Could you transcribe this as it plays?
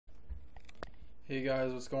Hey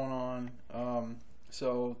guys, what's going on?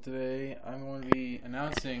 So today I'm going to be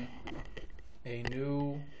announcing a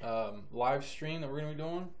new live stream that we're going to be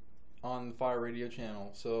doing on the Fire Radio channel.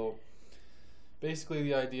 So basically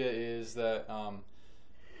the idea is that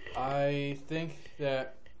I think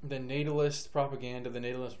that the natalist propaganda, the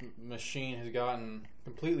natalist machine has gotten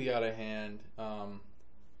completely out of hand.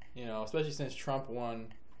 Especially since Trump won,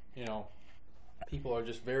 people are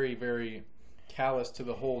just very, very callous to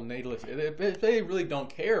the whole natalist. They really don't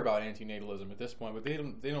care about anti-natalism at this point, but they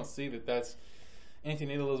don't see that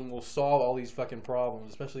anti-natalism will solve all these fucking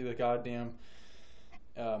problems, especially the goddamn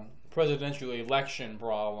presidential election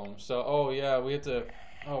problem. So why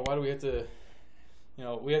do we have to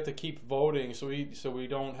we have to keep voting so we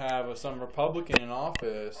don't have some Republican in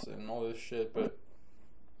office and all this shit. But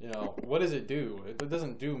what does it do? It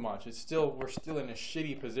doesn't do much. We're still in a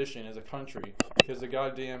shitty position as a country because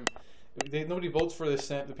nobody votes for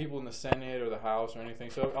the people in the Senate or the House or anything.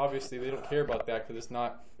 So obviously they don't care about that because it's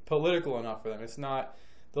not political enough for them.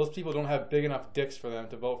 Those people don't have big enough dicks for them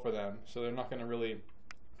to vote for them. So they're not going to really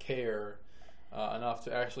care enough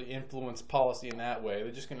to actually influence policy in that way.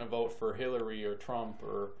 They're just going to vote for Hillary or Trump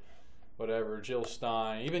or whatever, Jill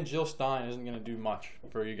Stein. Even Jill Stein isn't going to do much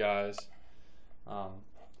for you guys.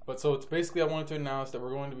 But so it's basically I wanted to announce that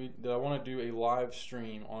I want to do a live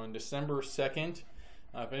stream on December 2nd.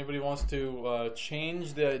 If anybody wants to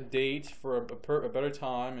change the date for a better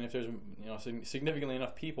time, and if there's significantly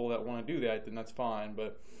enough people that want to do that, then that's fine.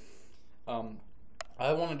 But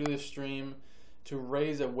I want to do this stream to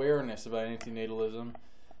raise awareness about anti-natalism,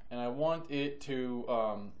 and I want it to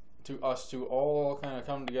us to all kind of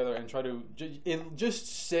come together and try to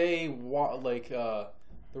just say what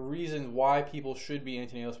the reasons why people should be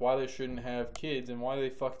anti-natalist, why they shouldn't have kids, and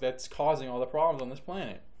why that's causing all the problems on this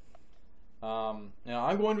planet. Now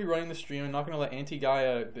I'm going to be running the stream. I'm not going to let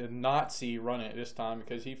anti-Gaia, the Nazi, run it this time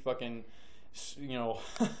because he fucking,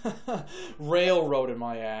 railroaded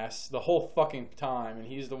my ass the whole fucking time, and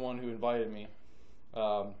he's the one who invited me.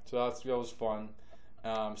 So that was fun.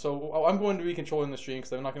 So I'm going to be controlling the stream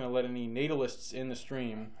because I'm not going to let any natalists in the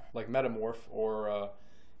stream, like Metamorph or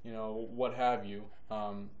what have you.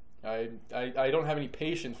 I don't have any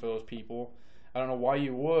patience for those people. I don't know why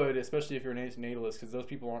you would, especially if you're an anti-natalist, because those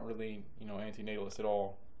people aren't really, anti-natalist at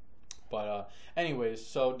all. But anyways,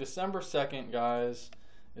 so December 2nd, guys,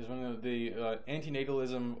 is when the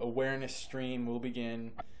anti-natalism awareness stream will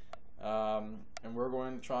begin. And we're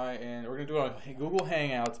going to do it on Google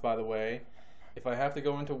Hangouts, by the way. If I have to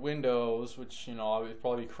go into Windows, which, I'll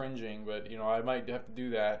probably be cringing, but, I might have to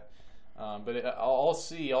do that. But I'll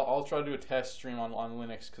see. I'll try to do a test stream on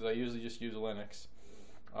Linux, because I usually just use Linux.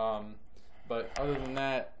 But other than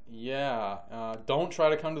that, yeah, don't try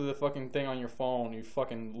to come to the fucking thing on your phone, you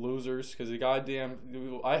fucking losers, because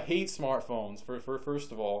I hate smartphones,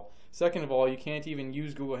 first of all. Second of all, you can't even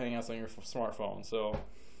use Google Hangouts on your smartphone, so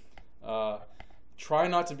try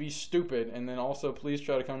not to be stupid, and then also please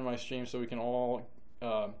try to come to my stream so we can all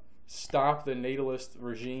stop the natalist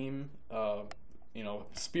regime,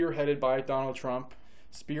 spearheaded by Donald Trump,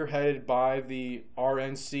 spearheaded by the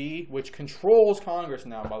RNC, which controls Congress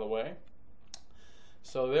now, by the way.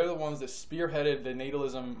 So they're the ones that spearheaded the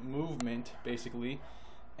natalism movement, basically,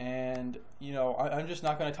 and I'm just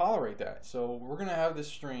not going to tolerate that. So we're going to have this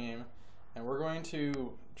stream, and we're going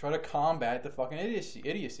to try to combat the fucking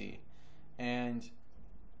idiocy. And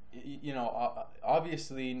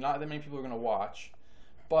obviously not that many people are going to watch,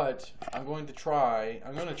 but I'm going to try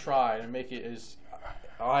to make it as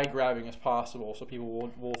eye-grabbing as possible so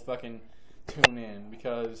people will fucking tune in,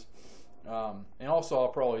 because and also I'll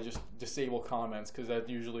probably just disable comments, because that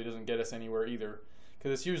usually doesn't get us anywhere either,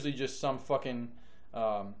 because it's usually just some fucking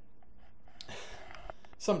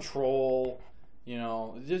some troll,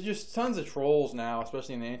 there's just tons of trolls now,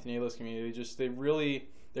 especially in the anti-natalist community.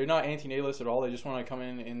 They're not anti-natalist at all. They just want to come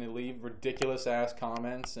in and they leave ridiculous ass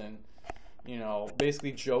comments and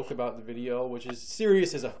basically joke about the video, which is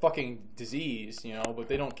serious as a fucking disease, but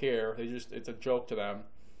they don't care. It's a joke to them.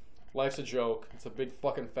 Life's a joke. It's a big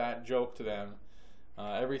fucking fat joke to them.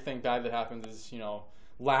 Everything bad that happens is,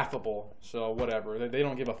 laughable. So whatever. They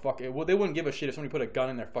don't give a fuck. They wouldn't give a shit if somebody put a gun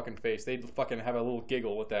in their fucking face. They'd fucking have a little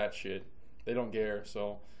giggle with that shit. They don't care.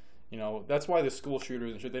 So, that's why the school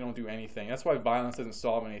shooters and shit, they don't do anything. That's why violence doesn't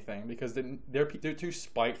solve anything, because they're too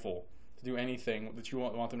spiteful to do anything that you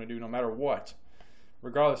want them to do, no matter what,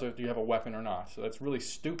 regardless of if you have a weapon or not. So that's really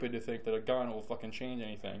stupid to think that a gun will fucking change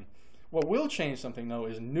anything. What will change something, though,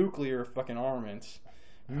 is nuclear fucking armaments.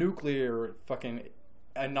 Nuclear fucking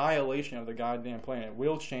annihilation of the goddamn planet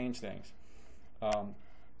will change things.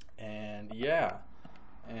 And yeah.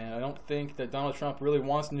 And I don't think that Donald Trump really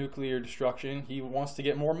wants nuclear destruction. He wants to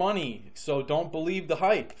get more money. So don't believe the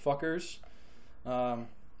hype, fuckers.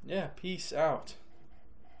 Yeah, peace out.